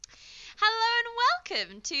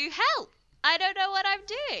welcome to Help! I don't know what I'm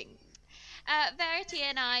doing. Verity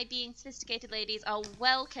and I, being sophisticated ladies, are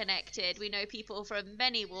well connected. We know people from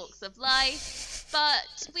many walks of life,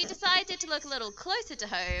 but we decided to look a little closer to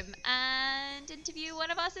home and interview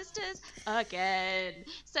one of our sisters again.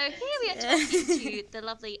 So here we are talking to the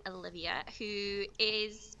lovely Olivia, who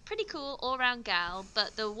is pretty cool all-round gal,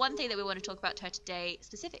 but the one thing that we want to talk about to her today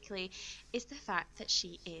specifically is the fact that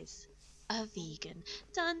she is a vegan.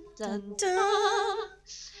 Dun dun dun.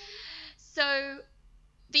 So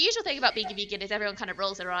the usual thing about being a vegan is everyone kind of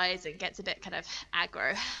rolls their eyes and gets a bit kind of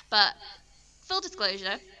aggro. But full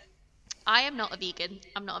disclosure, I am not a vegan.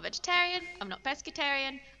 I'm not a vegetarian. I'm not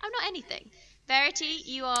pescatarian. I'm not anything. Verity,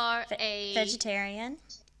 you are a vegetarian,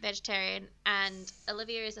 and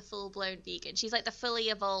Olivia is a full-blown vegan. She's like the fully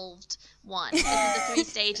evolved one. This is the 3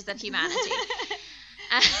 stages of humanity.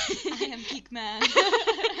 I am peak man.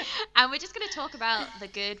 And we're just going to talk about the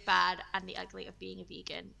good, bad, and the ugly of being a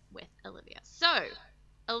vegan with Olivia. So,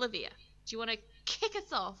 Olivia, do you want to kick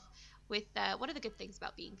us off with what are the good things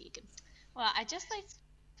about being vegan? Well, I just like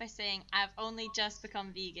by saying I've only just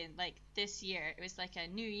become vegan, like this year. It was like a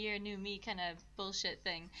new year, new me kind of bullshit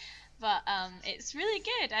thing. But it's really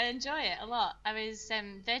good. I enjoy it a lot. I was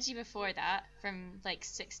veggie before that from like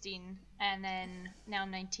 16, and then now I'm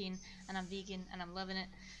 19 and I'm vegan and I'm loving it.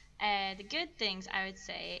 The good things I would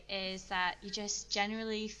say is that you just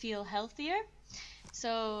generally feel healthier.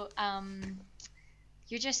 So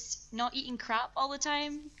you're just not eating crap all the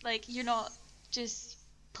time. Like, you're not just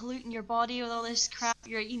polluting your body with all this crap.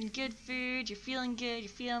 You're eating good food, you're feeling good, you're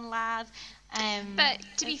feeling live. But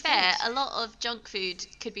to be fair, a lot of junk food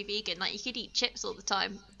could be vegan. Like, you could eat chips all the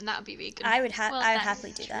time, and that would be vegan. I would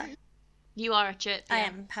happily do that. You are a chip. Yeah. I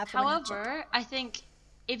am happily. However, I think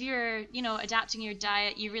if you're, adapting your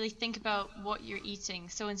diet, you really think about what you're eating.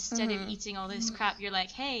 So instead of eating all this crap, you're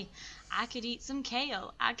like, hey, I could eat some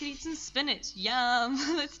kale. I could eat some spinach. Yum.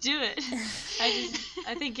 Let's do it.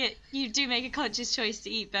 I think you do make a conscious choice to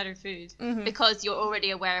eat better food. Because you're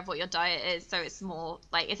already aware of what your diet is. So it's more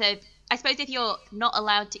like, I suppose if you're not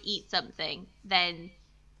allowed to eat something, then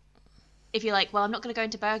if you're like, well, I'm not going to go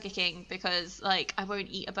into Burger King because, like, I won't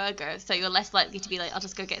eat a burger. So you're less likely to be like, I'll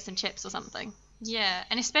just go get some chips or something. Yeah,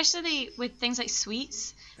 and especially with things like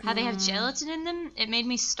sweets, how they have gelatin in them, it made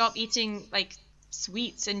me stop eating, like,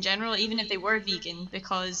 sweets in general, even if they were vegan,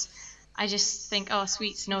 because I just think, oh,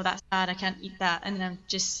 sweets, no, that's bad, I can't eat that, and then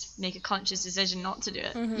just make a conscious decision not to do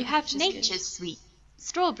it. You have nature's sweet.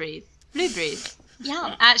 Strawberries, blueberries.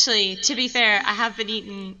 Yeah, actually, to be fair, I have been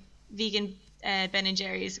eating vegan Ben &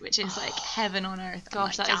 Jerry's, which is like heaven on earth.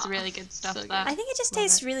 Gosh, that is really good stuff. So good. I think it just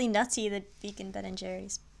tastes really nutty, the vegan Ben &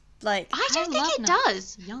 Jerry's. Like, I don't think it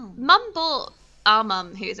does. Yum. Mum bought our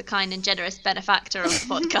mum, who is a kind and generous benefactor of the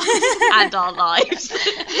podcast and our lives.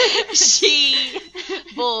 She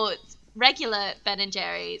bought regular Ben &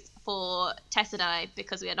 Jerry's for Tess and I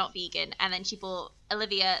because we are not vegan, and then she bought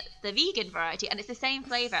Olivia the vegan variety, and it's the same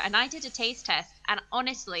flavour. And I did a taste test, and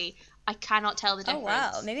honestly, I cannot tell the difference. oh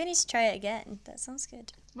wow, maybe I need to try it again. That sounds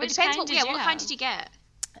good. It depends what kind did you get?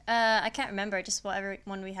 I can't remember, just whatever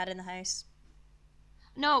one we had in the house.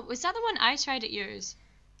 No, was that the one I tried at yours?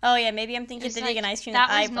 Oh yeah, maybe I'm thinking It's the like, vegan ice cream that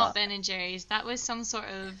I was not bought. Ben & Jerry's. That was some sort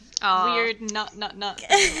of Aw. weird nut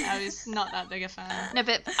thing. I was not that big a fan. No,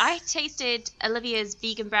 but I tasted Olivia's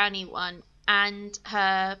vegan brownie one and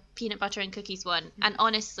her peanut butter and cookies one, and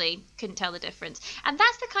honestly couldn't tell the difference. And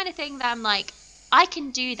that's the kind of thing that I'm like, I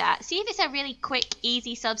can do that. See if it's a really quick,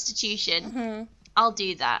 easy substitution, I'll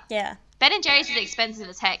do that. Yeah. Ben & Jerry's is expensive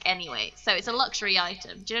as heck anyway, so it's a luxury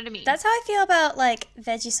item. Do you know what I mean? That's how I feel about, like,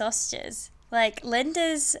 veggie sausages. Like,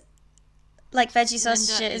 Linda's, like, veggie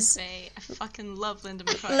sausages. I fucking love Linda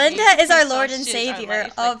McCartney. Linda is our Lord and Sausages are Savior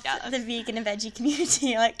life, of like, the vegan and veggie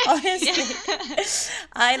community. Like, honestly.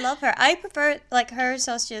 I love her. I prefer, like, her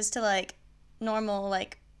sausages to, like, normal,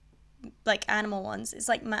 like animal ones. It's,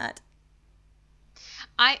 like, mad.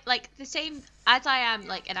 I like the same as I am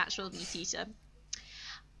like an actual meat eater.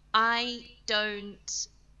 I don't,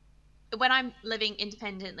 when I'm living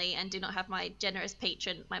independently and do not have my generous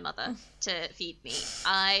patron, my mother, to feed me,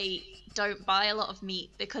 I don't buy a lot of meat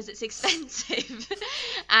because it's expensive.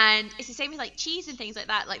 And it's the same with like cheese and things like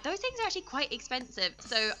that. Like those things are actually quite expensive.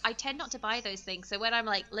 So I tend not to buy those things. So when I'm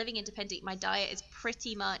like living independently, my diet is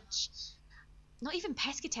pretty much not even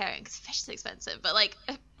pescatarian because fish is expensive, but like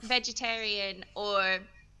vegetarian, or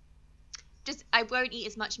just I won't eat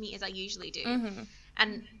as much meat as I usually do.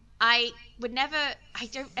 And I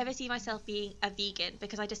don't ever see myself being a vegan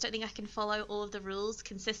because I just don't think I can follow all of the rules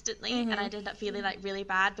consistently, and I'd end up feeling like really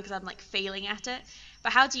bad because I'm like failing at it.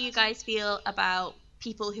 But how do you guys feel about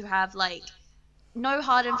people who have like no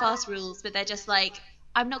hard and fast rules, but they're just like,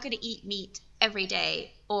 I'm not going to eat meat every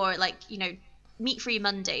day, or like, meat-free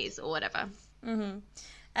Mondays or whatever. Mm-hmm.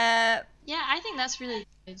 Yeah, I think that's really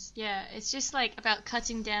good. Yeah, it's just like about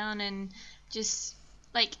cutting down and just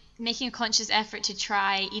like making a conscious effort to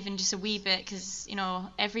try even just a wee bit, because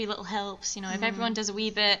every little helps. If everyone does a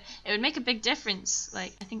wee bit, it would make a big difference.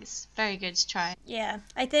 Like, I think it's very good to try. Yeah,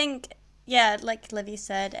 I think, yeah, like Livy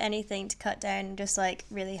said, anything to cut down just like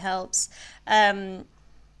really helps. But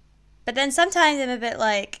then sometimes I'm a bit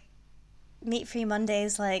like, meat-free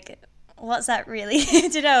Mondays, like, what's that really? I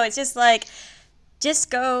don't know, it's just like,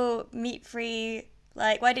 just go meat-free.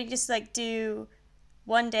 Like, why don't you just like do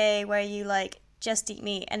one day where you like just eat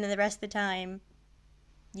meat, and then the rest of the time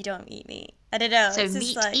you don't eat meat? I don't know. So it's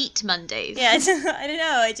meat like, eat Mondays. Yeah, I don't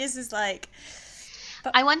know. It just is like.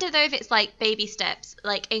 But I wonder though if it's like baby steps,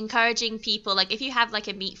 like encouraging people. Like if you have like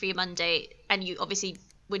a meat-free Monday, and you obviously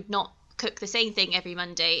would not cook the same thing every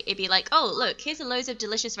Monday, it'd be like, oh look, here's a loads of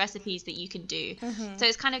delicious recipes that you can do. Mm-hmm. So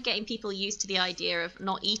it's kind of getting people used to the idea of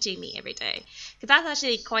not eating meat every day, because that's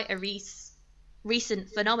actually quite a recent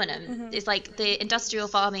phenomenon. Mm-hmm. It's like the industrial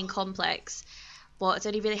farming complex. Well, it's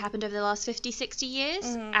only really happened over the last 50-60 years.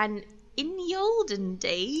 Mm-hmm. And in the olden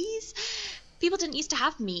days, people didn't used to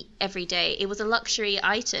have meat every day. It was a luxury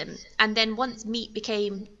item. And then once meat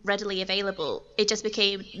became readily available, it just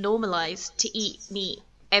became normalized to eat meat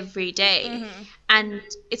every day. Mm-hmm. And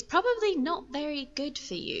it's probably not very good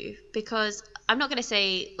for you, because I'm not going to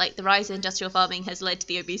say like the rise of industrial farming has led to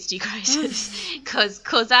the obesity crisis, because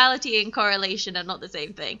causality and correlation are not the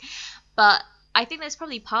same thing. But I think that's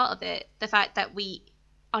probably part of it, the fact that we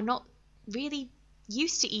are not really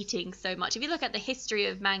used to eating so much. If you look at the history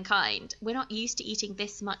of mankind, we're not used to eating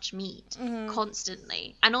this much meat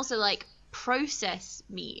constantly, and also like processed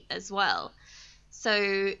meat as well.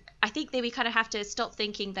 So I think that we kind of have to stop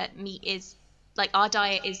thinking that meat is like our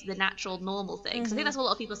diet is the natural normal thing. So I think that's what a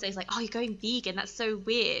lot of people say, is like, oh, you're going vegan, that's so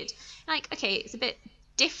weird. Like, okay, it's a bit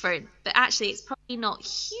different, but actually it's probably not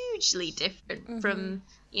hugely different from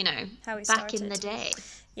how we back in started. the day.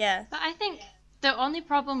 Yeah. But I think the only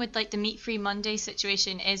problem with like the meat-free Monday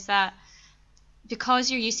situation is that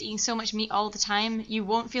because you're used to eating so much meat all the time, you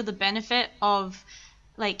won't feel the benefit of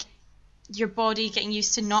like your body getting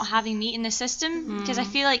used to not having meat in the system, because I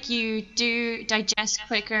feel like you do digest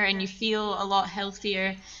quicker and you feel a lot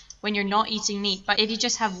healthier when you're not eating meat. But if you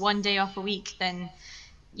just have one day off a week, then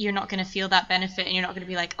you're not going to feel that benefit, and you're not going to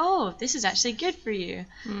be like, oh, this is actually good for you.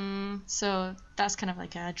 So that's kind of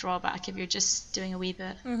like a drawback if you're just doing a wee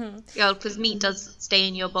bit. Yeah, because meat does stay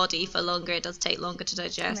in your body for longer. It does take longer to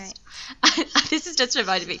digest. Right. This has just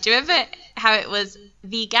reminded me. Do you remember how it was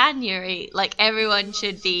Veganuary? Like everyone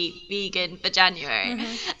should be vegan for January.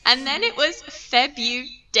 And then it was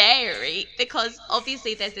Febudairy, because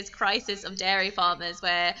obviously there's this crisis of dairy farmers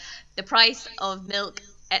where the price of milk,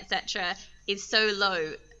 etc., is so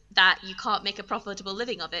low that you can't make a profitable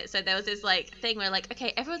living of it. So there was this like thing where like,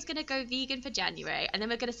 okay, everyone's going to go vegan for January, and then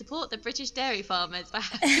we're going to support the British dairy farmers by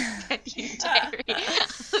having Febudairy.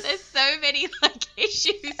 There's so many like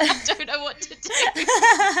issues. I don't know what to do.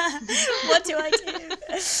 What do I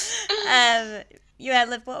do? Yeah,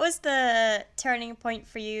 Liv, what was the turning point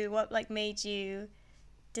for you? What like made you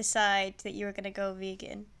decide that you were going to go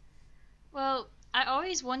vegan? Well, I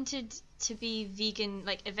always wanted to be vegan,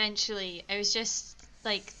 like eventually. I was just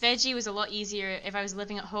like, veggie was a lot easier if I was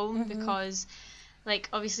living at home, because like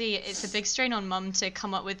obviously it's a big strain on mum to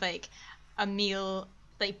come up with like a meal,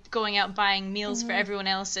 like going out buying meals for everyone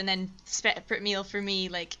else and then separate meal for me.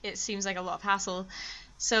 Like it seems like a lot of hassle.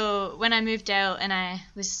 So when I moved out and I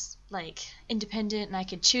was like independent and I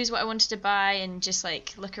could choose what I wanted to buy and just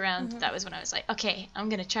like look around, that was when I was like, okay, I'm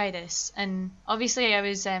gonna try this. And obviously I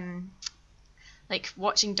was like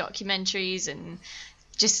watching documentaries and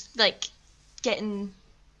just like getting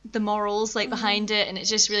the morals like behind it, and it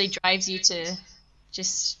just really drives you to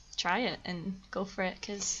just try it and go for it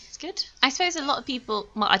because it's good. I suppose a lot of people,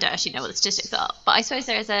 well, I don't actually know what the statistics are, but I suppose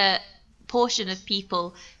there is a portion of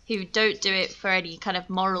people who don't do it for any kind of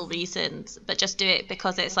moral reasons, but just do it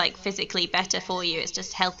because it's like physically better for you. It's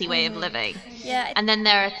just a healthy way of living. Yeah. And then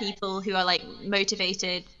there are people who are like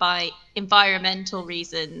motivated by environmental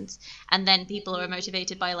reasons, and then people who are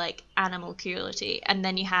motivated by like animal cruelty, and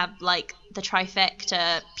then you have like the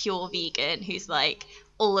trifecta pure vegan who's like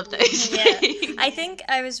all of those things. I think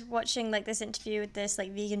I was watching like this interview with this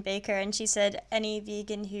like vegan baker, and she said any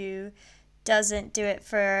vegan who doesn't do it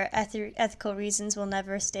for ethical reasons will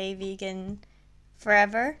never stay vegan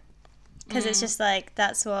forever, because it's just like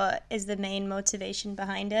that's what is the main motivation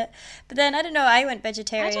behind it. But then I don't know, I went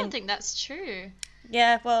vegetarian. I don't think that's true.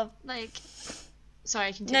 Yeah, well, Like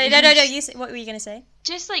Sorry, No, continue. no. What were you gonna say?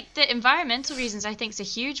 Just like the environmental reasons, I think is a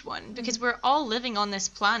huge one because we're all living on this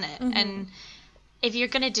planet, and if you're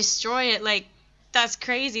gonna destroy it, like that's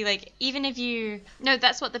crazy. Like even if you, No,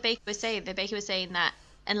 that's what the baker was saying. The baker was saying that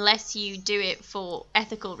unless you do it for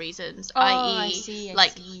ethical reasons, I i.e., see. the I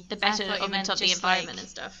thought you betterment meant of the just, environment like, and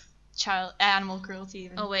stuff. animal cruelty.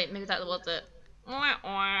 Even. Oh wait, maybe that was it.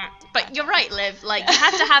 But you're right, Liv. Like you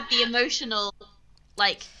have to have the emotional,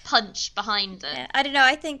 like punch behind it. Yeah, I don't know.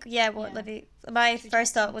 I think my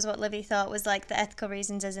first thought was what Livy thought was like the ethical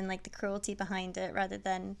reasons, as in like the cruelty behind it, rather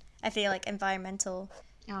than I feel like environmental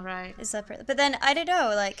All right. is separate. But then I don't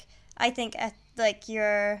know. Like I think like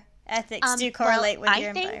your ethics do correlate with your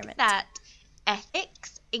environment. I think that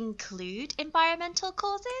ethics include environmental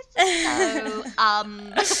causes. So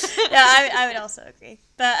Yeah, I would also agree.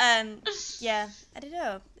 But yeah, I don't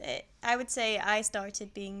know. I would say I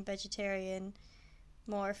started being vegetarian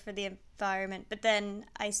more for the environment, but then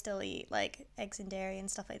I still eat like eggs and dairy and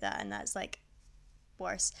stuff like that, and that's like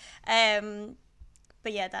worse.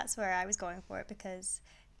 But yeah, that's where I was going for it because,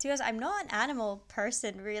 to be honest, I'm not an animal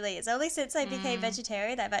person really. It's only since I became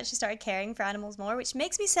vegetarian that I've actually started caring for animals more, which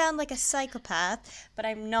makes me sound like a psychopath, but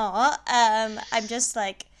I'm not. I'm just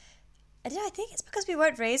like, I don't know, I think it's because we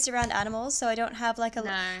weren't raised around animals, so I don't have like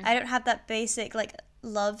I don't have that basic like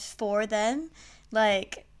love for them.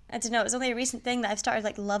 Like, I don't know, it was only a recent thing that I've started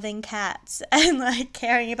like loving cats and like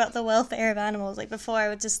caring about the welfare of animals. Like before I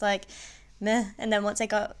would just like meh, and then once I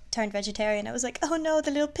turned vegetarian I was like, oh no,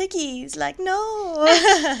 the little piggies, like no.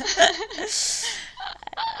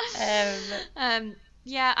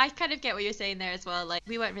 Yeah, I kind of get what you're saying there as well. Like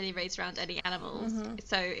we weren't really raised around any animals,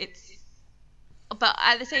 so it's. But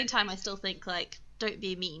at the same time, I still think like don't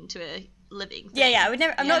be mean to a living thing. Yeah. I would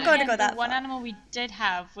never. I'm not going to go that One far. animal we did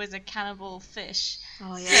have was a cannibal fish.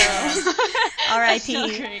 Oh yeah. R.I.P.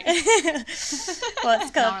 That's so great. Well,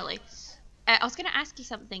 it's called. Gnarly. I was going to ask you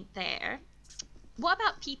something there. What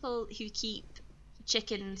about people who keep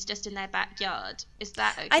chickens just in their backyard? Is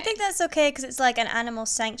that okay? I think that's okay because it's like an animal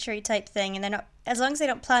sanctuary type thing, and they're not, as long as they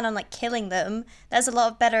don't plan on like killing them. That's a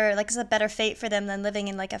lot better. Like it's a better fate for them than living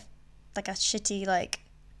in like a shitty like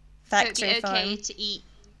factory So it'd be okay farm. to eat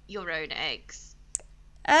your own eggs.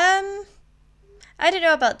 I don't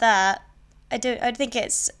know about that. I think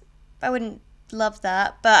I wouldn't love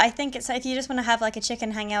that, but I think it's if you just want to have like a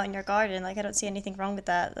chicken hang out in your garden, like I don't see anything wrong with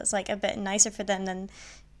that. That's like a bit nicer for them than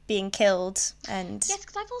being killed. And Yes,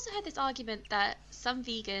 because I've also heard this argument that some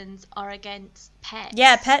vegans are against pets.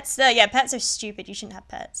 yeah, pets. Pets are stupid. You shouldn't have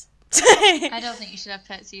pets. I don't think you should have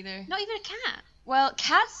pets either. Not even a cat. Well,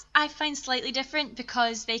 cats I find slightly different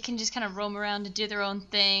because they can just kind of roam around and do their own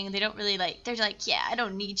thing. They don't really they're like, yeah, I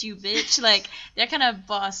don't need you, bitch. Like, they're kind of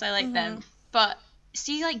boss. I like them. But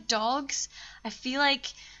see, like dogs, I feel like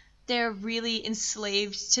they're really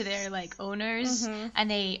enslaved to their like owners, and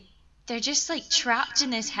they're just like trapped in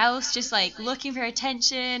this house, just like looking for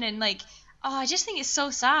attention and like. Oh, I just think it's so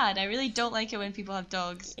sad. I really don't like it when people have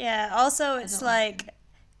dogs. Yeah, also it's don't like like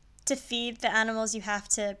to feed the animals you have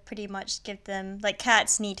to pretty much give them, like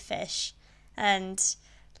cats need fish, and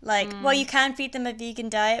like well, you can feed them a vegan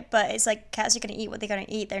diet, but it's like cats are going to eat what they're going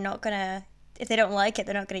to eat. They're not going to, if they don't like it,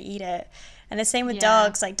 they're not going to eat it. And the same with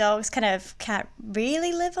dogs. Like dogs kind of can't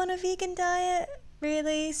really live on a vegan diet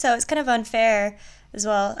really, so it's kind of unfair as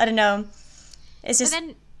well. I don't know, it's just But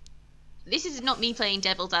then, this is not me playing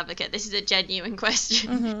devil's advocate. This is a genuine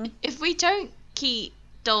question. If we don't keep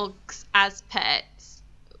dogs as pets,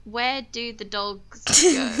 where do the dogs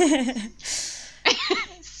go?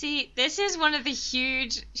 See, this is one of the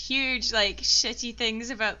huge, like, shitty things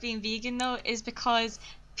about being vegan, though, is because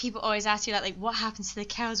people always ask you that, like, what happens to the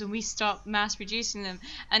cows when we stop mass producing them?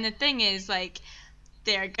 And the thing is, like,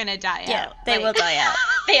 they're gonna die out. they will die out.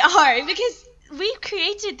 They are, because we've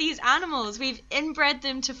created these animals. We've inbred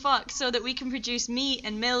them to fuck so that we can produce meat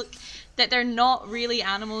and milk, that they're not really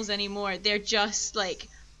animals anymore. They're just, like,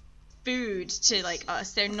 food to, like,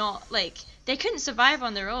 us. They're not, like, they couldn't survive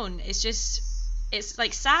on their own. It's just, it's,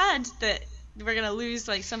 like, sad that we're gonna lose,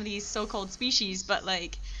 like, some of these so-called species, but,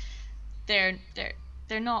 like, they're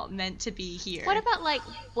not meant to be here. What about like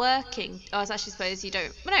working? Oh, I actually suppose you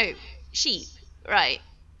don't. No, sheep, right?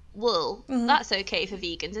 Wool. That's okay for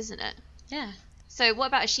vegans, isn't it? Yeah. So what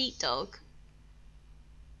about a sheepdog?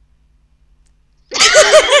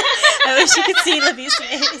 I wish you could see Livy's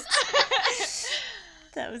face.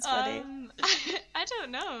 That was funny. I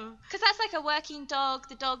don't know. Because that's like a working dog.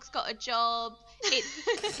 The dog's got a job.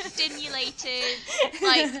 It's stimulated.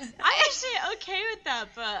 Like, I actually okay with that,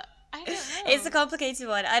 but I don't know. It's a complicated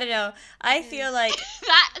one. I don't know. I feel like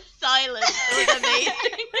That silence was amazing.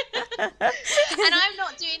 And I'm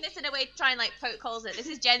not doing this in a way to try and like poke holes in it. This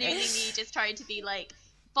is genuinely me just trying to be like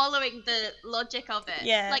following the logic of it.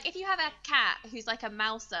 Yeah. Like if you have a cat who's like a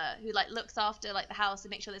mouser who like looks after like the house and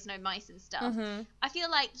makes sure there's no mice and stuff. I feel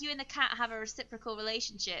like you and the cat have a reciprocal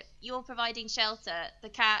relationship. You're providing shelter. The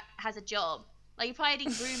cat has a job. Like you're providing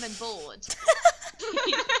room and board.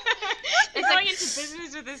 He's going into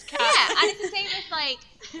business with his cat. Yeah, and it's the same with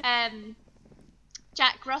like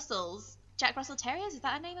Jack Russell Terriers, is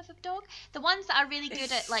that a name of a dog? The ones that are really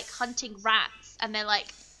good at like hunting rats, and they're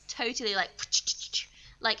like totally like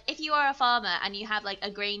if you are a farmer and you have like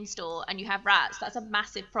a grain store and you have rats, that's a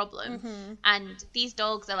massive problem. And these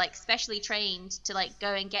dogs are like specially trained to like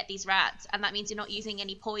go and get these rats, and that means you're not using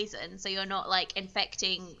any poison, so you're not like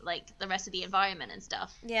infecting like the rest of the environment and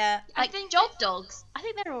stuff. yeah. Like I think job dogs, I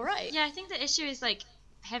think they're all right. Yeah, I think the issue is like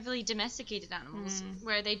heavily domesticated animals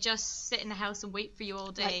where they just sit in the house and wait for you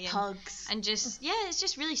all day. Like pugs. And just, yeah, it's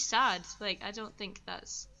just really sad. Like, I don't think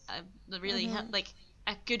that's really like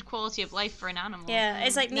a good quality of life for an animal. Yeah,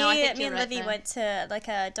 it's like No, I think me you're and right Livy there. went to like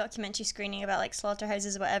a documentary screening about like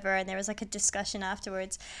slaughterhouses or whatever, and there was like a discussion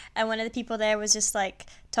afterwards, and one of the people there was just like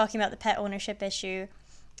talking about the pet ownership issue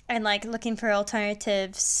and like looking for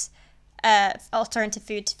alternatives, alternative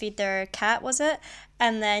food to feed their cat, was it?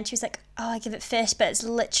 And then she was like, oh, I give it fish, but it's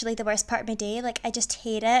literally the worst part of my day. Like, I just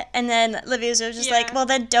hate it. And then Livy was just like, well,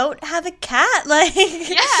 then don't have a cat. Like, Yeah,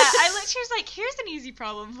 I literally was like, here's an easy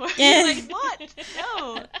problem for you. Yeah. Like, what?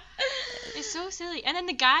 No. It's so silly. And then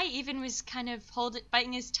the guy even was kind of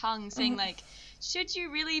biting his tongue, saying, like, should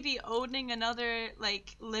you really be owning another,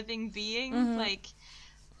 like, living being? Like,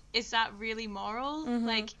 is that really moral?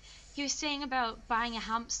 Like, he was saying about buying a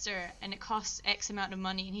hamster and it costs X amount of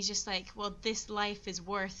money, and he's just like, well, this life is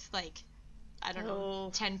worth, like, I don't know,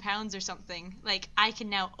 £10 or something. Like, I can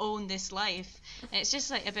now own this life. And it's just,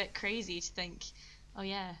 like, a bit crazy to think, oh,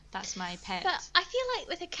 yeah, that's my pet. But I feel like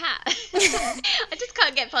with a cat, I just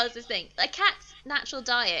can't get past this thing. A cat's natural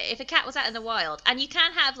diet, if a cat was out in the wild, and you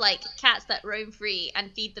can have, like, cats that roam free and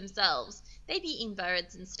feed themselves, they'd be eating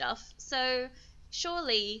birds and stuff. So,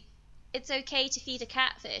 surely it's okay to feed a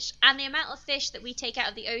catfish. And the amount of fish that we take out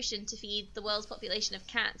of the ocean to feed the world's population of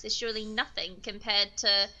cats is surely nothing compared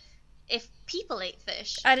to if people ate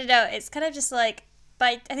fish. I don't know. It's kind of just like,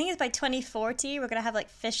 I think it's by 2040, we're going to have like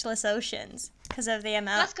fishless oceans because of the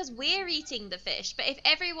amount. That's because we're eating the fish. But if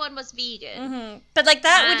everyone was vegan... But like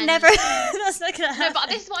that would And- never, that's not going to happen. No, but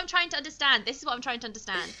this is what I'm trying to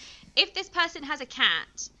understand. If this person has a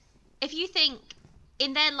cat, if you think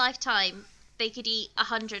in their lifetime they could eat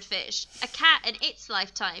 100 fish, a cat in its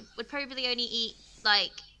lifetime would probably only eat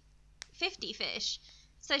like 50 fish.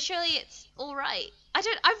 So surely it's all right. I'm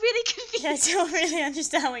really confused. Yeah, I don't really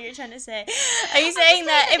understand what you're trying to say. Are you saying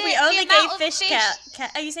that if we the only amount gave of fish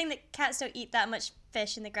cat, are you saying that cats don't eat that much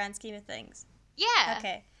fish in the grand scheme of things? Yeah.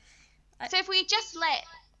 Okay. So if we just let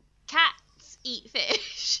cats eat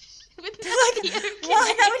fish, would Like, that be okay?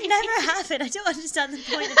 why? That would never happen. I don't understand the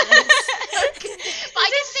point of this. But I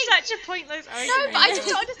just think Such a pointless argument. No, but I just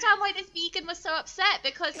don't understand why this vegan was so upset,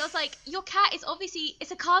 because I was like, your cat is obviously,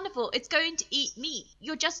 it's a carnivore, it's going to eat meat.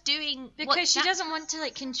 You're just doing Because she doesn't want to,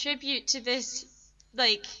 like, contribute to this,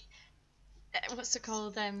 like, what's it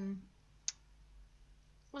called?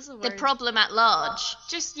 What's the word? the problem at large.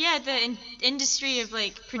 Just, yeah, the industry of,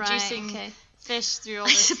 like, producing okay. fish through all I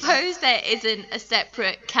this stuff. suppose there isn't a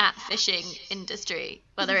separate catfishing industry.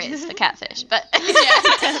 Well, there is for catfish, but yeah,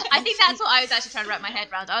 I think that's what I was actually trying to wrap my head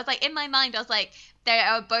around. I was like, in my mind, I was like, there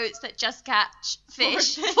are boats that just catch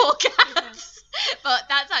fish for cats, but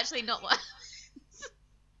that's actually not what.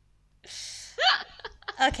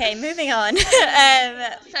 Okay, moving on.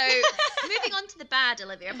 So, moving on to the bad,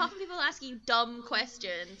 Olivia. Apart from people asking you dumb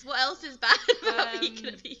questions, what else is bad about being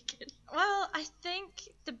a vegan? Well, I think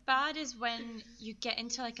the bad is when you get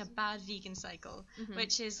into like a bad vegan cycle,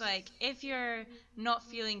 which is like if you're not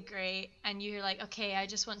feeling great and you're like, okay, I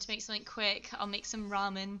just want to make something quick, I'll make some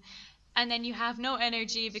ramen, and then you have no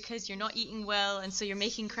energy because you're not eating well, and so you're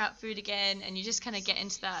making crap food again, and you just kind of get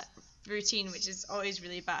into that routine, which is always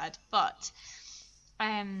really bad. But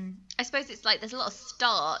I suppose it's like there's a lot of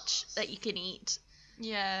starch that you can eat.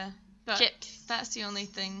 yeah, but Chips. that's the only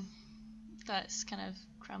thing that's kind of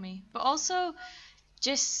crummy. But also,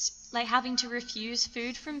 just like having to refuse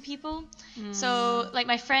food from people. So like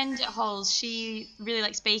my friend at Halls, she really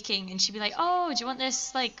likes baking, and she'd be like, oh, do you want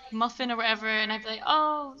this like muffin or whatever? And I'd be like,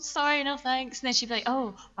 oh, sorry, no thanks. And then she'd be like,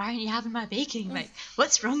 oh, why aren't you having my baking? Like,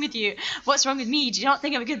 what's wrong with you? What's wrong with me? Do you not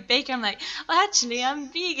think I'm a good baker? I'm like, well, actually, I'm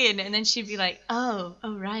vegan. And then she'd be like, oh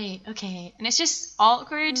right, okay. And it's just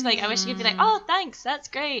awkward. Like, I wish you'd be like, oh, thanks, that's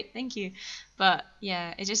great, thank you. But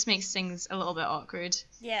yeah, it just makes things a little bit awkward.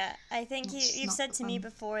 Yeah, I think It's you've not said to me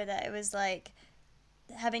fun. before that it was like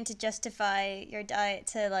having to justify your diet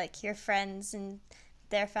to like your friends and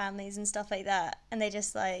their families and stuff like that, and they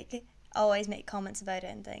just like always make comments about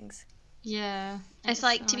it and things. Yeah. It's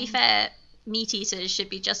like, to be fair, meat eaters should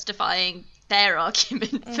be justifying their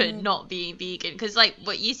argument for not being vegan. Because, like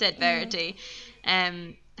what you said, Verity,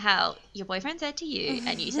 how your boyfriend said to you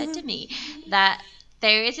and you said to me that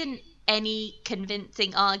there isn't any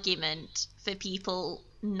convincing argument for people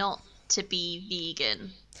not to be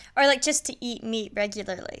vegan. Or like just to eat meat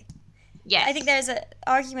regularly. Yes. I think there's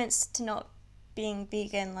arguments to not being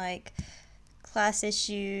vegan, like class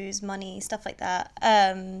issues, money, stuff like that.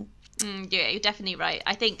 Yeah, you're definitely right.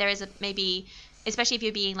 I think there is maybe, especially if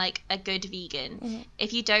you're being like a good vegan,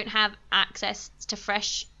 if you don't have access to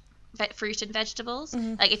fresh fruit and vegetables,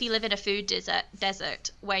 like if you live in a food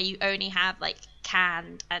desert where you only have like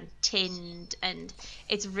canned and tinned, and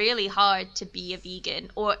it's really hard to be a vegan.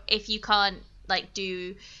 Or if you can't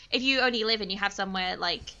if you only live and you have somewhere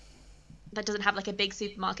like that doesn't have like a big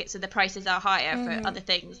supermarket, so the prices are higher for other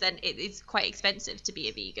things, then it's quite expensive to be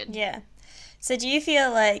a vegan. Yeah. So do you feel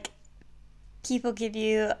like people give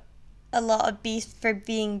you a lot of beef for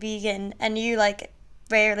being vegan, and you like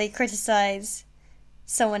rarely criticize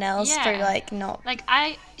someone else for like not? Like,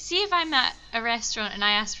 I see, if I'm at a restaurant and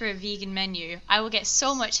I ask for a vegan menu, I will get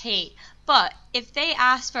so much hate. But if they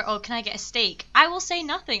ask for, oh, can I get a steak? I will say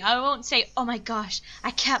nothing. I won't say, oh my gosh,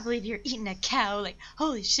 I can't believe you're eating a cow. Like,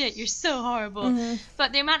 holy shit, you're so horrible.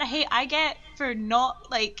 But the amount of hate I get for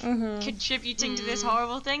not like contributing to this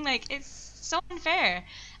horrible thing, like, it's so unfair.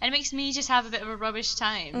 And it makes me just have a bit of a rubbish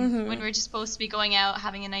time when we're just supposed to be going out,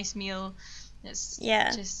 having a nice meal. It's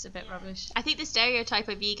just a bit rubbish. I think the stereotype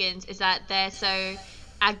of vegans is that they're so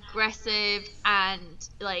aggressive and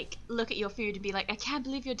like look at your food and be like, I can't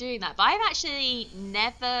believe you're doing that. But I've actually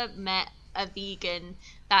never met a vegan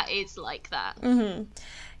that is like that.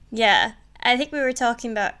 Yeah. I think we were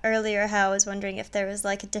talking about earlier how I was wondering if there was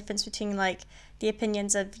like a difference between like the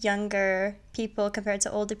opinions of younger people compared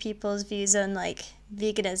to older people's views on like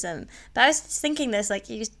veganism. But I was just thinking this, like,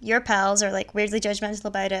 your pals are like weirdly judgmental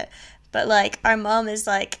about it, but like our mom is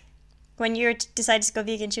like, when you decided to go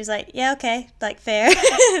vegan, she was like, yeah, okay, like, fair.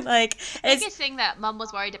 Like, the biggest thing that Mum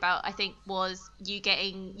was worried about, I think, was you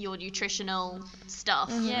getting your nutritional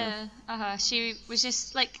stuff. Yeah. She was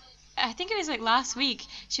just like, I think it was like last week,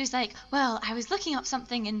 she was like, well, I was looking up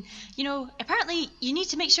something, and you know, apparently you need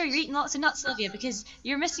to make sure you're eating lots of nuts, Sylvia, because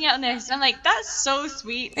you're missing out on this. And I'm like, that's so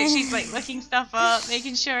sweet that she's like looking stuff up,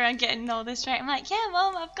 making sure I'm getting all this right. I'm like, yeah,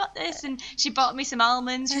 Mom, I've got this. And she bought me some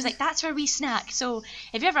almonds. She was like, that's our wee snack, so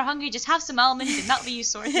if you're ever hungry, just have some almonds and that'll be you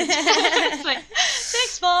sorted. It's like,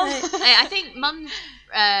 thanks, Mom. I think Mum's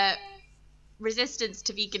resistance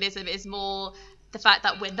to veganism is more the fact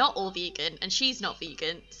that we're not all vegan and she's not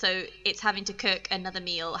vegan, so it's having to cook another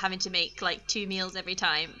meal, having to make like 2 meals every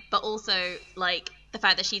time, but also like the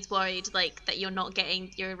fact that she's worried like that you're not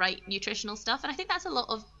getting your right nutritional stuff. And I think that's a lot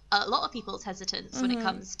of people's hesitance when it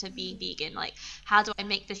comes to being vegan, like, how do I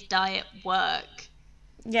make this diet work?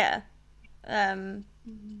 Yeah. Can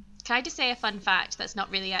I just say a fun fact that's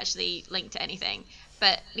not really actually linked to anything?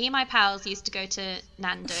 But me and my pals used to go to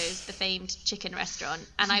Nando's, the famed chicken restaurant,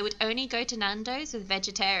 and I would only go to Nando's with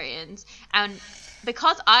vegetarians. And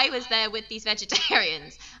because I was there with these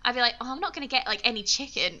vegetarians, I'd be like, oh, I'm not going to get like any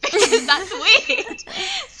chicken because that's weird.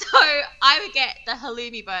 So I would get the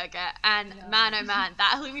halloumi burger, and man, oh man,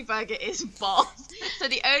 that halloumi burger is boss. So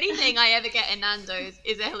the only thing I ever get in Nando's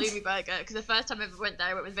is a halloumi burger, because the first time I ever went there,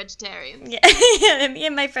 I went with vegetarians. Yeah, me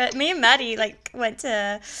and Maddie like went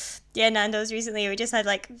to Nando's recently. We just had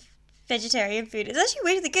like vegetarian food. It's actually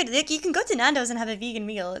really good. Like, you can go to Nando's and have a vegan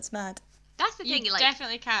meal. It's mad. That's the thing. You like,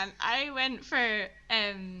 definitely can. I went for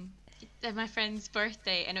my friend's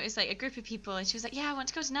birthday, and it was like a group of people, and she was like, yeah, I want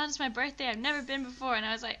to go to Nando's for my birthday, I've never been before. And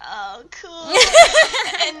I was like, oh, cool.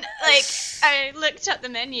 And like, I looked up the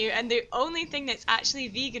menu, and the only thing that's actually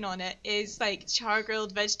vegan on it is like char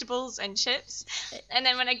grilled vegetables and chips. And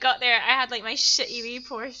then when I got there, I had like my shitty wee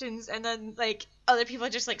portions, and then like other people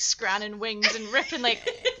just like scranning wings and ripping like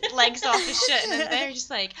legs off the shit, and then they're just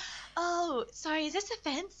like, oh, sorry, is this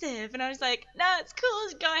offensive? And I was like, no, it's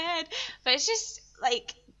cool, go ahead. But it's just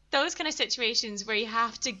like, those kind of situations where you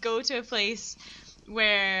have to go to a place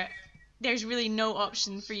where there's really no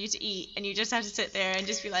option for you to eat, and you just have to sit there and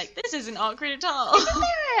just be like, this isn't awkward at all. Isn't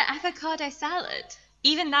there an avocado salad?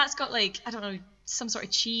 Even that's got like, I don't know, some sort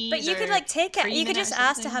of cheese. But you could like take it. You could just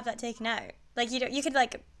ask to something. have that taken out. Like you could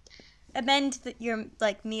like amend your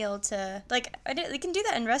like meal to like you can do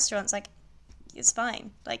that in restaurants. Like it's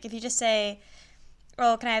fine. Like if you just say,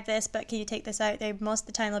 "Oh, can I have this? But can you take this out?" They most of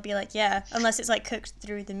the time they'll be like, "Yeah," unless it's like cooked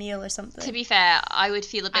through the meal or something. To be fair, I would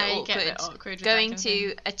feel a bit I get a bit awkward awkward with going that kind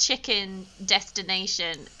to of a chicken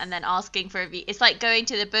destination and then asking for a vegan. It's like going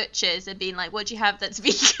to the butcher's and being like, "What do you have that's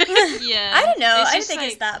vegan?" Yeah. I don't know. It's I don't just think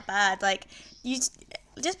it's like- that bad. Like you,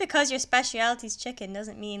 just because your speciality's chicken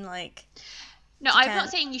doesn't mean like. No, You I'm can't. not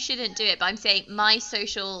saying you shouldn't do it, but I'm saying my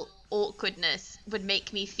social awkwardness would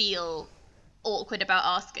make me feel awkward about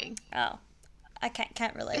asking. Oh, I can't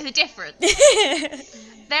There's relate. a difference.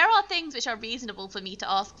 There are things which are reasonable for me to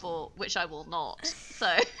ask for, which I will not.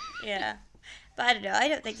 So, Yeah, but I don't know. I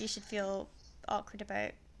don't think you should feel awkward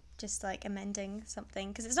about just like amending something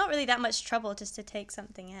because it's not really that much trouble just to take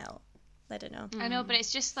something out. I don't know. I know, but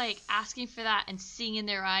it's just like asking for that and seeing in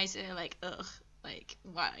their eyes, they're like, ugh, like,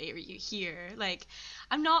 why are you here? Like,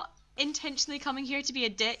 I'm not intentionally coming here to be a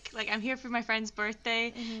dick. Like, I'm here for my friend's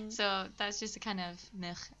birthday. So that's just a kind of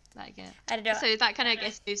meh that I get. I don't know. so that kind of, I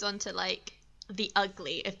guess, moves on to like the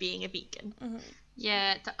ugly of being a vegan.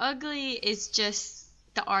 Yeah, the ugly is just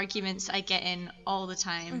the arguments I get in all the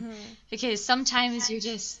time. Because sometimes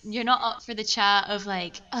you're not up for the chat of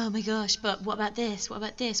like, oh my gosh, but what about this? What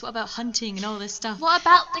about this? What about hunting and all this stuff? What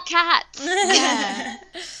about the cats? Yeah.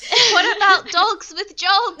 What about dogs with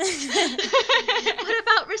jobs? What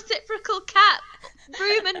about reciprocal cat,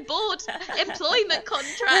 room and board employment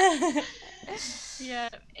contract? Yeah,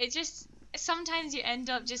 it just sometimes you end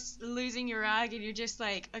up just losing your rag and you're just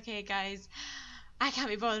like, okay guys, I can't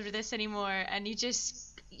be bothered with this anymore, and you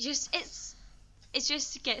just it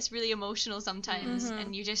just gets really emotional sometimes,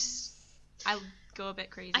 and I go a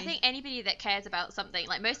bit crazy. I think anybody that cares about something,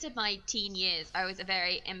 like most of my teen years, I was a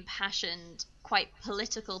very impassioned, quite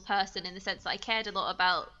political person in the sense that I cared a lot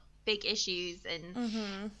about big issues,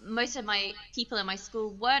 and most of my people in my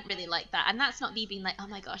school weren't really like that. And that's not me being like, oh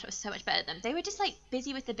my gosh, I was so much better than them. They were just like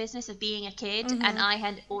busy with the business of being a kid, and I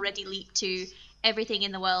had already leaped to everything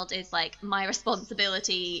in the world is like my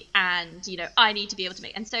responsibility, and you know, I need to be able to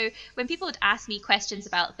make. And so when people would ask me questions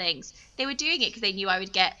about things, they were doing it because they knew I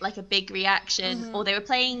would get like a big reaction, or they were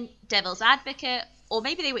playing devil's advocate, or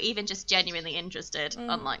maybe they were even just genuinely interested.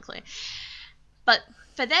 Unlikely. But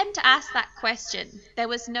for them to ask that question, there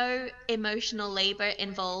was no emotional labor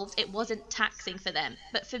involved. It wasn't taxing for them.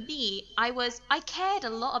 But for me, I cared a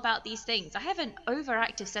lot about these things. I have an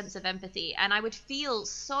overactive sense of empathy, and I would feel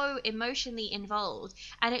so emotionally involved,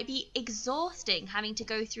 and it'd be exhausting having to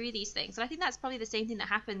go through these things. And I think that's probably the same thing that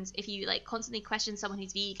happens if you like constantly question someone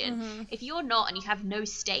who's vegan. If you're not and you have no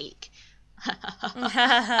stake,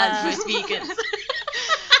 as most vegans.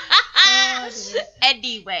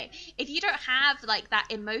 Anyway, if you don't have like that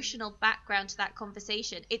emotional background to that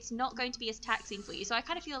conversation, it's not going to be as taxing for you. So I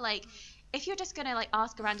kind of feel like if you're just gonna like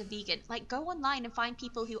ask a random vegan, like go online and find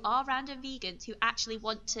people who are random vegans who actually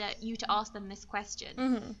want you to ask them this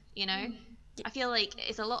question. You know, I feel like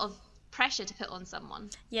it's a lot of pressure to put on someone.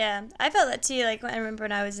 Yeah, I felt that too. Like I remember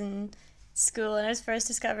when I was in school and I was first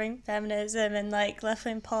discovering feminism and like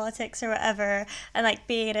left-wing politics or whatever, and like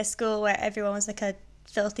being in a school where everyone was like a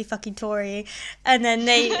filthy fucking Tory, and then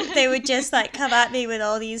they would just like come at me with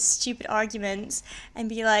all these stupid arguments and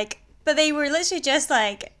be like, but they were literally just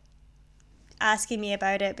like asking me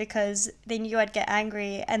about it because they knew I'd get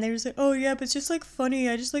angry, and they were like, oh yeah, but it's just like funny,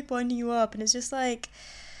 I just like winding you up, and it's just like,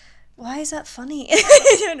 why is that funny?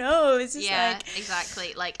 I don't know. It's just like,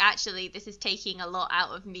 exactly. Like, actually, this is taking a lot out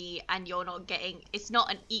of me, and you're not getting. It's not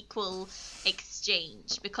an equal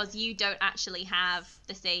exchange because you don't actually have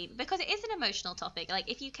the same. Because it is an emotional topic. Like,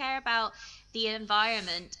 if you care about the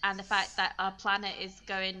environment and the fact that our planet is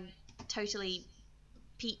going totally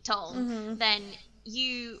Pete Tong, then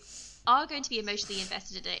you are going to be emotionally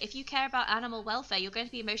invested in it. If you care about animal welfare, you're going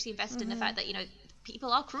to be emotionally invested in the fact that, you know,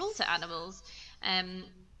 people are cruel to animals.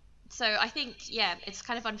 So I think, yeah, it's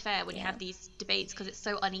kind of unfair when you have these debates because it's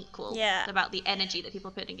so unequal about the energy that people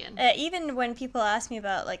are putting in. Even when people ask me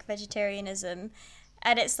about, like, vegetarianism,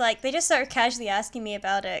 and it's like, they just start casually asking me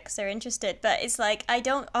about it because they're interested, but it's like, I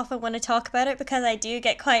don't often want to talk about it because I do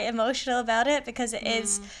get quite emotional about it because it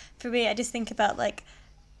is, for me, I just think about, like,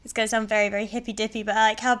 it's going to sound very, very hippy-dippy, but,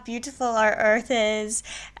 like, how beautiful our Earth is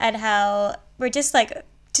and how we're just, like,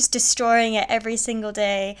 just destroying it every single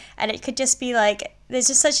day, and it could just be like there's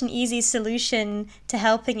just such an easy solution to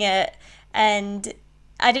helping it, and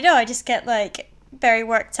I don't know, I just get like very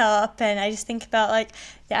worked up, and I just think about like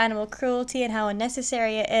the animal cruelty and how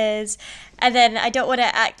unnecessary it is, and then I don't want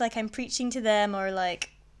to act like I'm preaching to them or like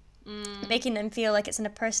making them feel like it's a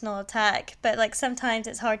personal attack, but like sometimes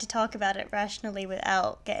it's hard to talk about it rationally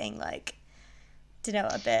without getting like, you know,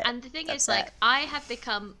 a bit And the thing is, upset. like, I have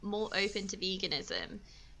become more open to veganism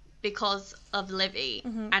because of Livy,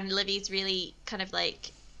 and Livy's really kind of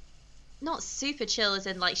like not super chill as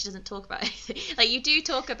in like she doesn't talk about anything. Like you do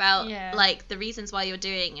talk about like the reasons why you're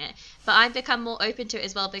doing it, but I've become more open to it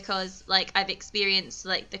as well because like I've experienced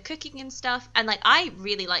like the cooking and stuff, and like I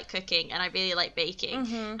really like cooking and I really like baking,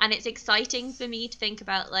 and it's exciting for me to think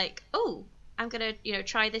about like, oh, I'm gonna, you know,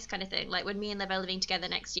 try this kind of thing. Like when me and Liv are living together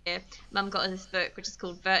next year, Mum got us this book which is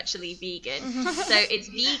called Virtually Vegan. So it's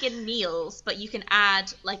vegan meals, but you can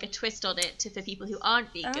add like a twist on it for people who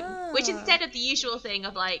aren't vegan, which instead of the usual thing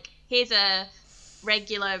of like, here's a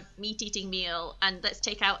regular meat eating meal and let's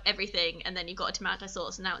take out everything and then you've got a tomato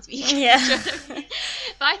sauce and now it's vegan. Yeah. Do you know what I mean?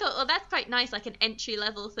 But I thought, well, that's quite nice, like an entry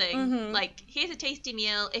level thing. Like, here's a tasty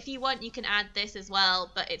meal. If you want, you can add this as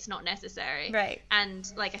well, but it's not necessary. Right. And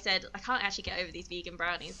like I said, I can't actually get over these vegan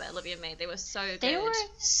brownies that Olivia made. They were so good. They were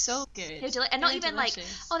so good. They were and not even delicious. like,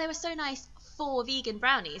 oh, they were so nice for vegan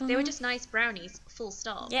brownies. They were just nice brownies, full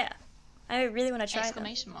stop. Yeah. I really want to try them.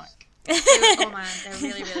 Exclamation mark. Oh man, they're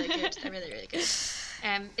really, really good. They're really, really good.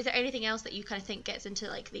 Is there anything else that you kind of think gets into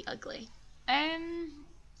like the ugly?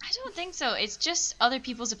 I don't think so. It's just other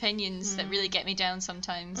people's opinions that really get me down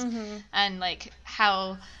sometimes, and like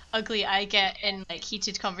how ugly I get in like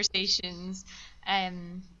heated conversations,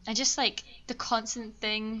 and just like the constant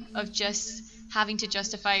thing of just having to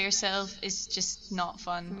justify yourself is just not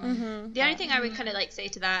fun. The only thing I would kind of like say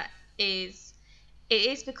to that is, it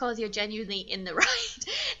is because you're genuinely in the right.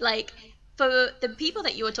 Like, for the people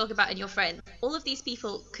that you were talking about and your friends, all of these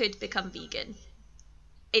people could become vegan.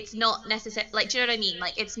 It's not necessary, like, do you know what I mean?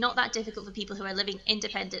 Like, it's not that difficult for people who are living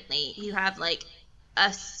independently, who have like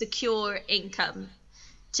a secure income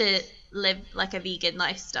to live like a vegan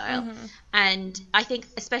lifestyle. And I think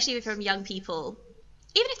especially from young people,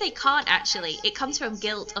 even if they can't actually, it comes from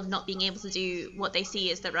guilt of not being able to do what they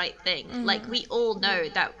see as the right thing. Like, we all know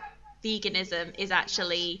that veganism is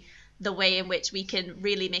actually the way in which we can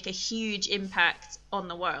really make a huge impact on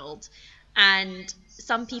the world, and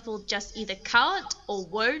some people just either can't or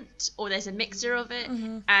won't, or there's a mixture of it,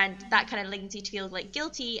 and that kind of leads you to feel like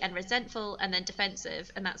guilty and resentful and then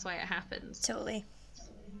defensive, and that's why it happens. Totally.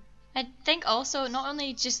 I think also not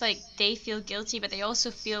only just like they feel guilty, but they also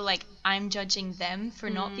feel like I'm judging them for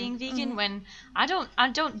not being vegan, when I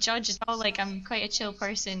don't judge at all. Like, I'm quite a chill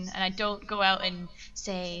person, and I don't go out and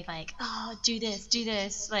say like, oh, do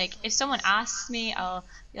this. Like, if someone asks me, I'll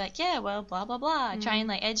be like, yeah, well, blah blah blah. I try and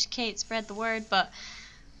like educate, spread the word. But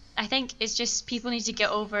I think it's just people need to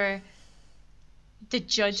get over the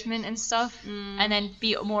judgment and stuff, and then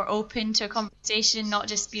be more open to a conversation, not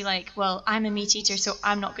just be like, well, I'm a meat eater, so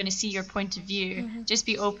I'm not going to see your point of view. Just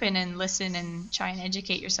be open and listen and try and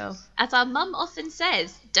educate yourself. As our mum often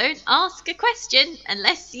says, don't ask a question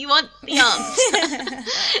unless you want the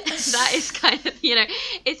answer. That is kind of, you know,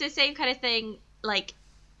 it's the same kind of thing. Like,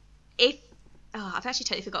 if, I've actually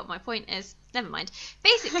totally forgot what my point is. Never mind.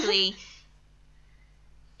 Basically,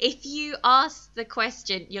 if you ask the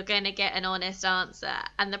question, you're going to get an honest answer.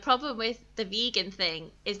 And the problem with the vegan thing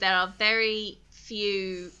is there are very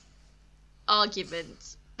few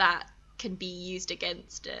arguments that can be used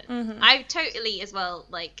against it. I totally, as well,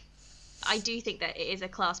 like, I do think that it is a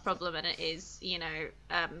class problem, and it is, you know,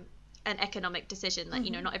 an economic decision that, you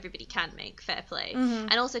know, not everybody can make. Fair play.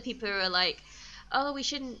 And also people who are like, oh, we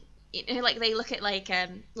shouldn't, you know, like they look at like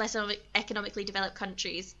less economically developed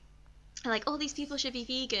countries, like, all these people should be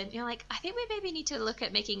vegan. You're like, I think we maybe need to look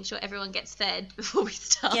at making sure everyone gets fed before we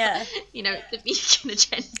start, you know, the vegan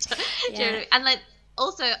agenda. Do you know what I mean? And like,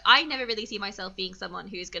 also, I never really see myself being someone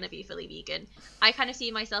who's going to be fully vegan. I kind of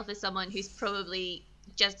see myself as someone who's probably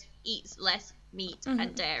just eats less meat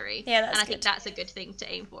and dairy. Yeah, that's and I think that's a good thing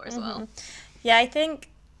to aim for as well. Yeah, I think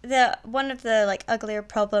one of the like uglier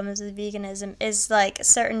problems with veganism is like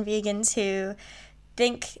certain vegans who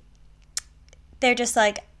think they're just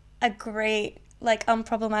like a great, like,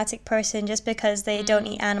 unproblematic person just because they don't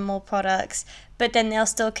eat animal products, but then they'll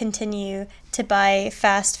still continue to buy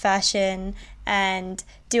fast fashion and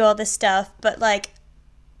do all this stuff, but like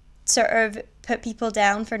sort of put people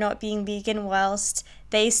down for not being vegan whilst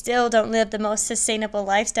they still don't live the most sustainable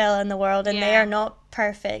lifestyle in the world, and they are not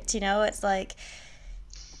perfect, you know? It's like,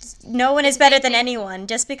 no one is better than anyone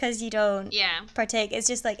just because you don't partake. It's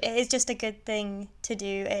just like, it is just a good thing to do.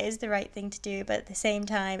 It is the right thing to do, but at the same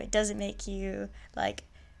time, it doesn't make you like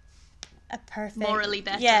a perfect morally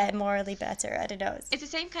better. Yeah, morally better. I don't know. It's the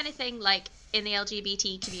same kind of thing like in the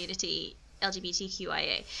LGBT community,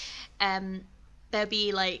 LGBTQIA. There'll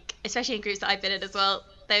be like, especially in groups that I've been in as well,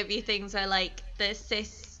 there'll be things where like the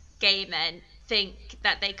cis gay men think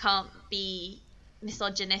that they can't be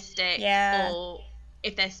misogynistic, Yeah. or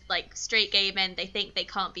if they're like straight gay men, they think they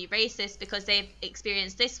can't be racist because they've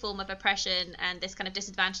experienced this form of oppression and this kind of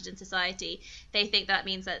disadvantage in society. They think that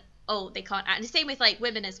means that, oh, they can't act. And the same with like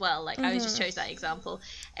women as well. Like I just chose that example.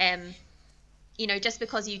 You know, just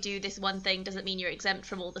because you do this one thing doesn't mean you're exempt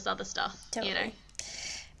from all this other stuff. Totally. You know.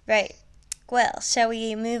 Right. Well, shall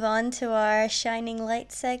we move on to our shining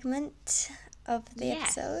light segment of the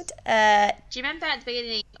episode? Do you remember at the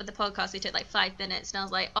beginning of the podcast we took like 5 minutes and I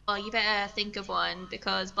was like, oh, you better think of one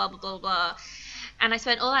because blah blah blah blah, and I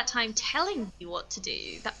spent all that time telling you what to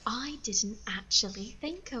do that I didn't actually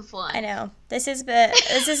think of one. I know. This is a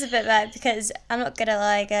bit bad because I'm not gonna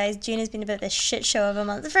lie, guys, June has been a bit of a shit show of a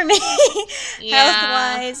month for me. Yeah.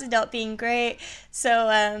 Health wise, not being great. So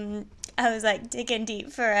I was like digging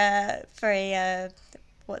deep for a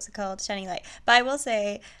what's it called? Shining light. But I will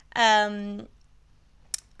say,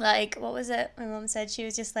 like, what was it? My mom said she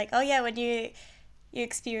was just like, oh yeah, when you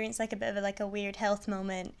experience like a bit of a weird health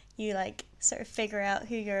moment, you like sort of figure out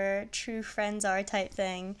who your true friends are type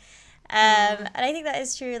thing. And I think that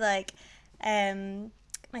is true. Like, my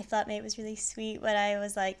flatmate was really sweet when I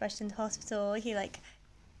was like rushed into hospital. He like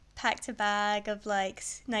packed a bag of like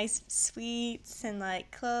nice sweets and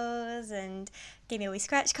like clothes and gave me a wee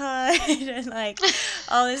scratch card and like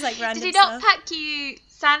all this like random Did he not stuff. pack you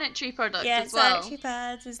sanitary products as well? Sanitary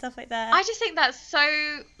pads and stuff like that. I just think that's so,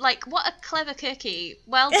 like, what a clever cookie.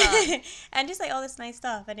 Well done. And just like all this nice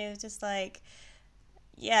stuff, and it was just like,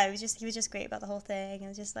 yeah, he was just great about the whole thing. It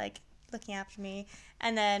was just like looking after me.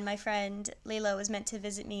 And then my friend Layla was meant to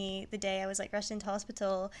visit me the day I was like rushed into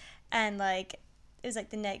hospital, and like it was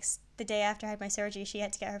like the day after I had my surgery, she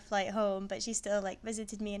had to get her flight home, but she still like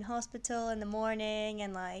visited me in hospital in the morning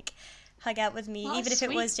and like hug out with me, What a even if it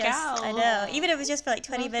sweet was just gal. I know, even if it was just for like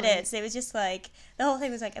 20 Lovely. minutes. It was just like the whole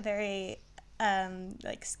thing was like a very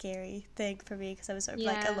like scary thing for me because I was sort of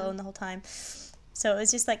like Yeah. alone the whole time. So it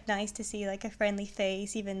was just like nice to see like a friendly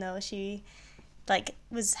face, even though she like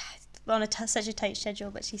was on such a tight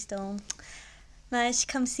schedule, but she still managed to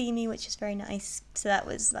come see me, which was very nice. So that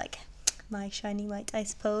was like my shining light, I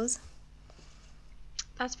suppose.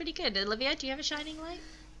 That's pretty good. Olivia, do you have a shining light?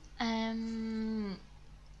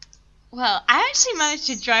 Well, I actually managed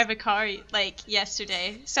to drive a car like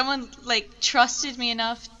yesterday. Someone like trusted me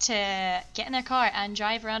enough to get in their car and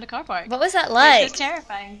drive around a car park. What was that Which like? was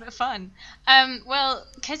terrifying but fun. Well,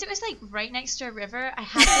 because it was like right next to a river, I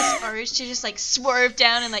had this urge to just like swerve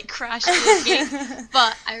down and like crash into the gate.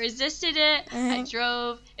 But I resisted it. I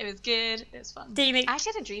drove. It was good. It was fun. Did you make? I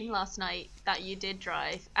actually had a dream last night that you did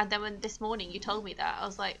drive, and then when this morning you told me that, I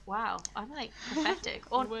was like, wow, I'm like prophetic.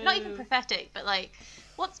 Or not even Whoa. prophetic, but like,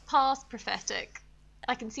 what's past prophetic?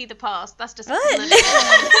 I can see the past. That's just What? living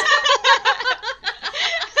it.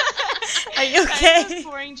 Are you That is okay? the most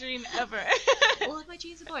boring dream ever. All of my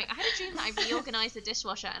dreams are boring. I had a dream that I reorganized the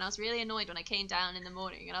dishwasher, and I was really annoyed when I came down in the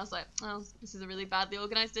morning, and I was like, oh, this is a really badly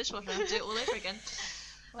organized dishwasher. I have to do it all over again.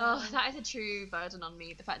 Oh, that is a true burden on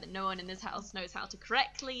me, the fact that no one in this house knows how to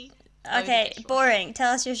correctly load a Okay, dishwasher. boring.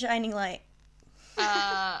 Tell us your shining light.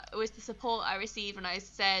 It was the support I received when I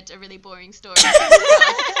said a really boring story.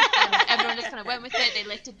 And everyone just kind of went with it. They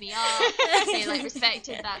lifted me up. They like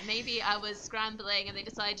respected that maybe I was scrambling, and they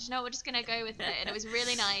decided, no, we're just gonna go with it. And it was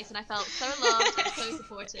really nice, and I felt so loved and so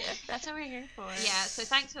supported. That's what we're here for. Yeah, so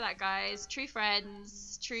thanks for that, guys. True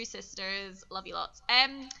friends, true sisters. Love you lots.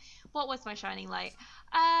 What was my shining light?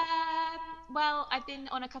 Well, I've been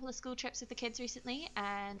on a couple of school trips with the kids recently,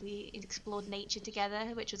 and we explored nature together,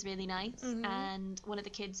 which was really nice. And one of the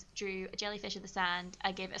kids drew a jellyfish in the sand.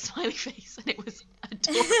 I gave it a smiley face, and it was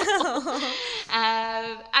adorable.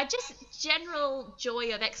 I just general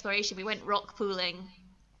joy of exploration. We went rock pooling,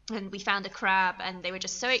 and we found a crab, and they were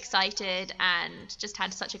just so excited and just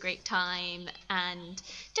had such a great time, and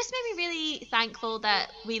just made me really thankful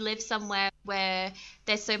that we live somewhere where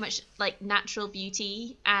there's so much like natural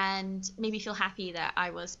beauty, and made me feel happy that I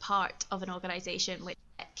was part of an organization which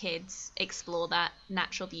let kids explore that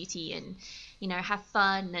natural beauty and, you know, have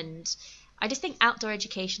fun. And I just think outdoor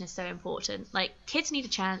education is so important. Like, kids need a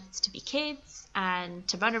chance to be kids and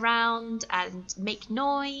to run around and make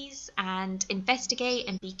noise and investigate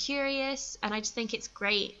and be curious. And I just think it's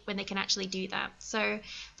great when they can actually do that. So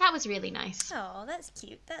that was really nice. Oh, that's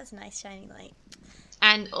cute. That's a nice shining light.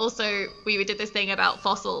 And also, we did this thing about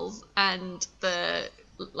fossils and the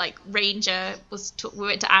like ranger we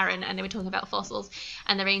went to Arran and they were talking about fossils,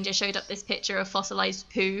 and the ranger showed up this picture of fossilized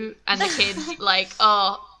poo, and the kids like,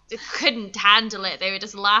 oh, they couldn't handle it. They were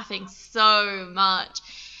just laughing so much.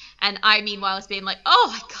 And I, meanwhile, was being like,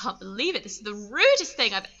 oh, I can't believe it. This is the rudest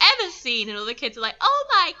thing I've ever seen. And all the kids are like, oh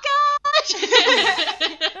my gosh.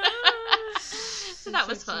 So that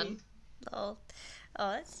was fun. Oh,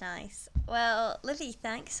 that's nice. Well, Livy,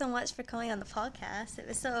 thanks so much for coming on the podcast. It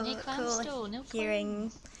was so cool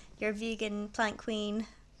hearing your vegan plant queen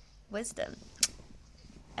wisdom.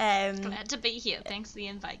 Glad to be here. Thanks for the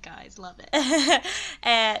invite, guys. Love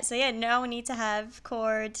it. So yeah, now we need to have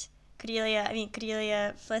Cordelia,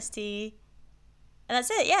 Felicity, and that's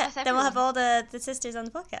it. Yeah, then we'll have all the sisters on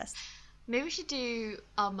the podcast. Maybe we should do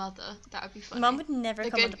our mother. That would be funny. Mum would never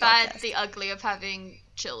come on the good, bad, podcast. the ugly of having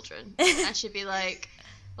children. And she'd be like,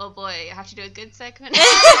 oh boy, I have to do a good segment.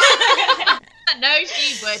 No,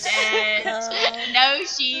 she wouldn't. No,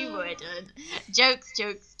 she wouldn't. Jokes.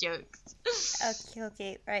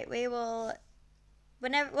 Okay. Right, we will.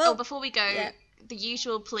 Whenever. Well, before we go, yeah. The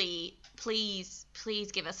usual plea. Please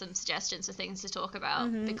give us some suggestions for things to talk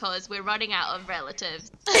about, because we're running out of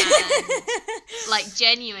relatives. And, like,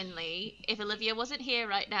 genuinely, if Olivia wasn't here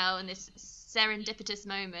right now in this serendipitous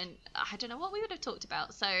moment, I don't know what we would have talked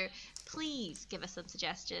about. So please give us some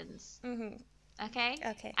suggestions. Okay?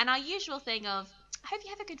 Okay. And our usual thing of, I hope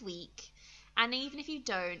you have a good week. And even if you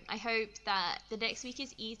don't, I hope that the next week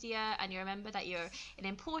is easier and you remember that you're an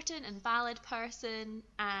important and valid person,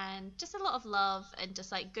 and just a lot of love and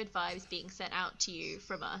just like good vibes being sent out to you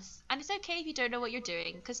from us. And it's okay if you don't know what you're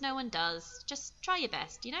doing, because no one does. Just try your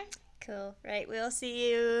best, you know? Cool. Right, we'll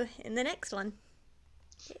see you in the next one.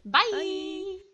 Bye.